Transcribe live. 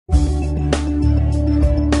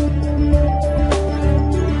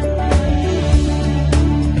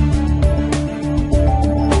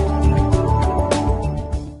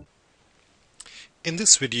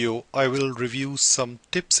this video, I will review some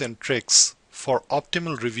tips and tricks for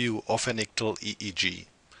optimal review of an Ictal EEG.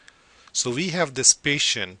 So we have this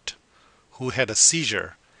patient who had a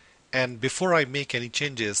seizure, and before I make any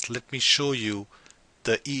changes, let me show you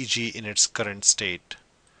the EEG in its current state.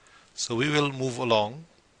 So we will move along.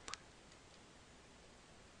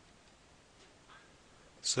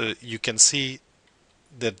 So you can see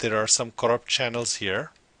that there are some corrupt channels here,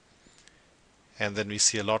 and then we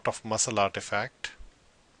see a lot of muscle artifact,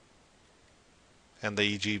 and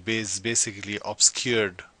the EEG is basically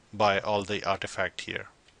obscured by all the artifact here.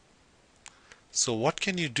 So what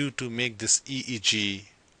can you do to make this EEG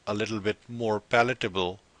a little bit more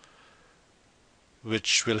palatable,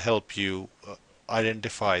 which will help you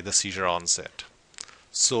identify the seizure onset?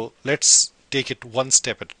 So let's take it one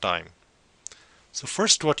step at a time. So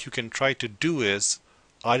first, what you can try to do is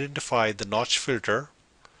identify the Knotch filter.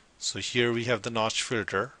 So here we have the Knotch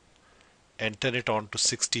filter, and turn it on to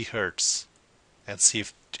 60 Hertz and see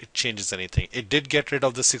if it changes anything. It did get rid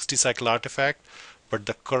of the 60 cycle artifact, but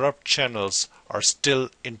the corrupt channels are still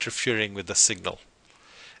interfering with the signal.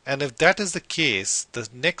 And if that is the case, the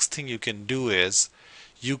next thing you can do is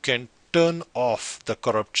you can turn off the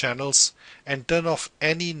corrupt channels and turn off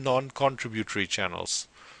any non-contributory channels.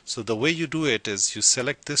 So the way you do it is you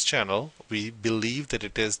select this channel. We believe that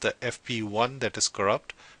it is the FP1 that is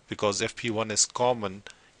corrupt, because FP1 is common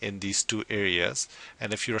in these two areas.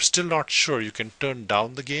 And if you're still not sure, you can turn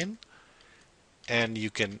down the gain and you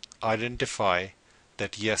can identify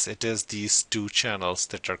that yes, it is these two channels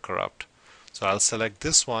that are corrupt. So I'll select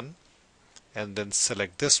this one and then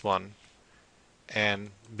select this one and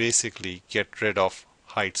basically get rid of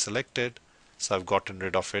height selected. So I've gotten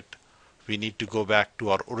rid of it. We need to go back to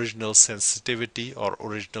our original sensitivity or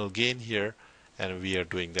original gain here, and we are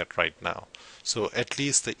doing that right now. So at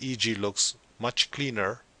least the EEG looks much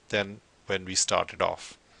cleaner than when we started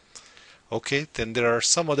off. Okay, then there are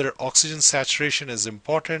some other oxygen saturation is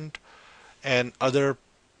important, and other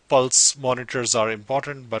pulse monitors are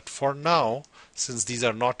important, but for now, since these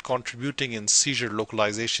are not contributing in seizure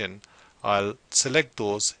localization, I'll select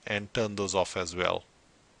those and turn those off as well.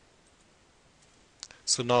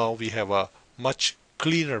 So now we have a much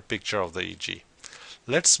cleaner picture of the EEG.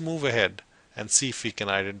 Let's move ahead and see if we can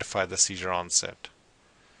identify the seizure onset.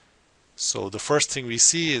 So the first thing we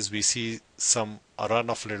see is we see a run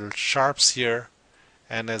of little sharps here,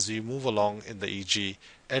 and as we move along in the EEG,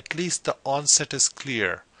 at least the onset is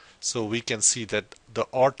clear. So we can see that the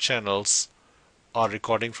odd channels are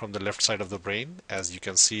recording from the left side of the brain. As you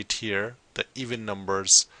can see it here, the even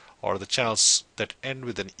numbers, or the channels that end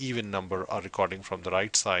with an even number, are recording from the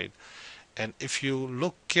right side. And if you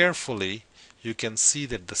look carefully, you can see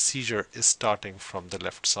that the seizure is starting from the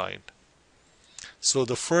left side. So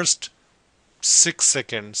the first 6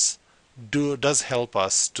 seconds does help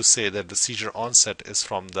us to say that the seizure onset is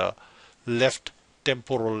from the left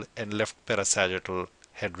temporal and left parasagittal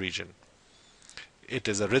head region. It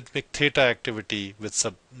is a rhythmic theta activity with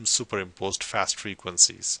superimposed fast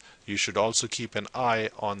frequencies. You should also keep an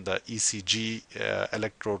eye on the ECG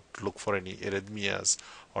electrode to look for any arrhythmias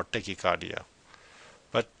or tachycardia.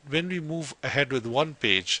 But when we move ahead with one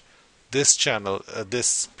page, this channel,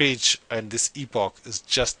 this page and this epoch is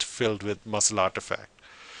just filled with muscle artifact.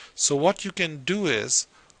 So what you can do is,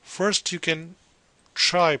 first you can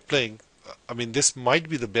try playing, this might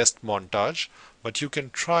be the best montage, but you can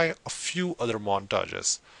try a few other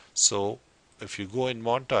montages. So if you go in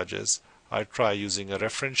montages, I try using a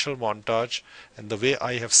referential montage, and the way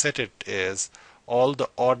I have set it is all the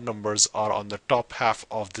odd numbers are on the top half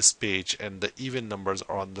of this page and the even numbers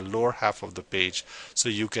are on the lower half of the page, so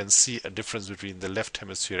you can see a difference between the left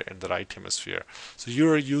hemisphere and the right hemisphere. So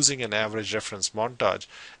you're using an average reference montage,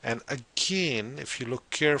 and again, if you look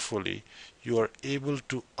carefully, you are able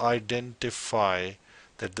to identify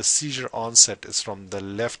that the seizure onset is from the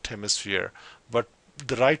left hemisphere, but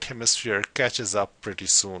the right hemisphere catches up pretty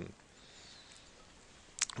soon.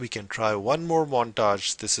 We can try one more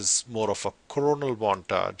montage. This is more of a coronal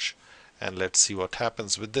montage, and let's see what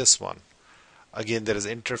happens with this one. Again, there is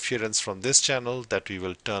interference from this channel that we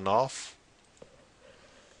will turn off,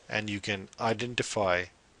 and you can identify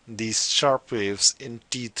these sharp waves in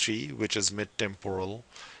T3, which is mid-temporal,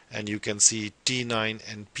 and you can see T9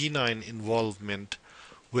 and P9 involvement,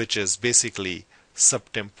 which is basically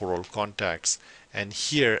subtemporal contacts. And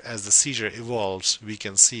here, as the seizure evolves, we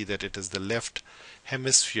can see that it is the left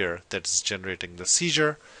hemisphere that is generating the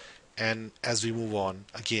seizure, and as we move on,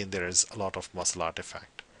 again there is a lot of muscle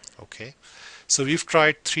artifact. Okay, so we've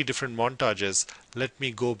tried 3 different montages. Let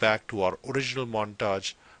me go back to our original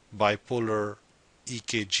montage, bipolar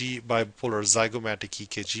zygomatic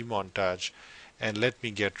EKG montage, and let me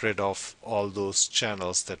get rid of all those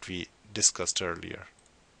channels that we discussed earlier.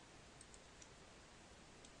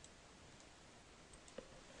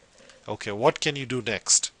 Okay, what can you do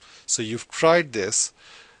next? So you've tried this.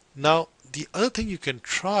 Now the other thing you can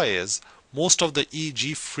try is most of the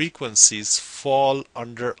EEG frequencies fall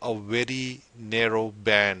under a very narrow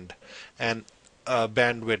band and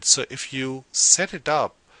bandwidth. So if you set it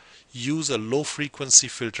up, use a low frequency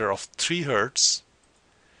filter of 3 Hz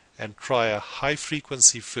and try a high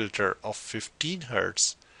frequency filter of 15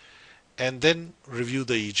 Hz and then review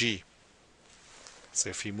the EEG. So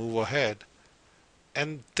if we move ahead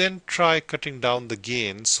and then try cutting down the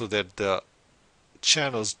gain so that the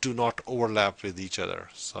channels do not overlap with each other.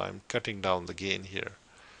 So I'm cutting down the gain here.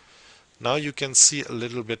 Now you can see a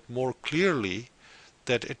little bit more clearly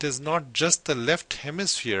that it is not just the left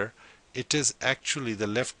hemisphere, it is actually the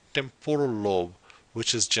left temporal lobe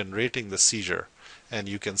which is generating the seizure. And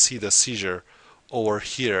you can see the seizure over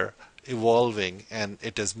here evolving, and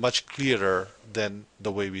it is much clearer than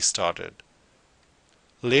the way we started.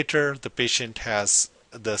 Later the patient has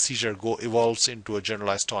the seizure evolves into a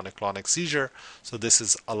generalized tonic-clonic seizure. So this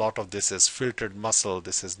is a lot of this is filtered muscle.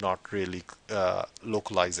 This is not really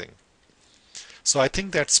localizing. So I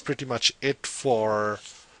think that's pretty much it for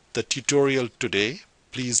the tutorial today.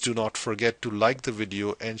 Please do not forget to like the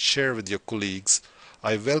video and share with your colleagues.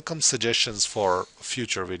 I welcome suggestions for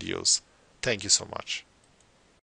future videos. Thank you so much.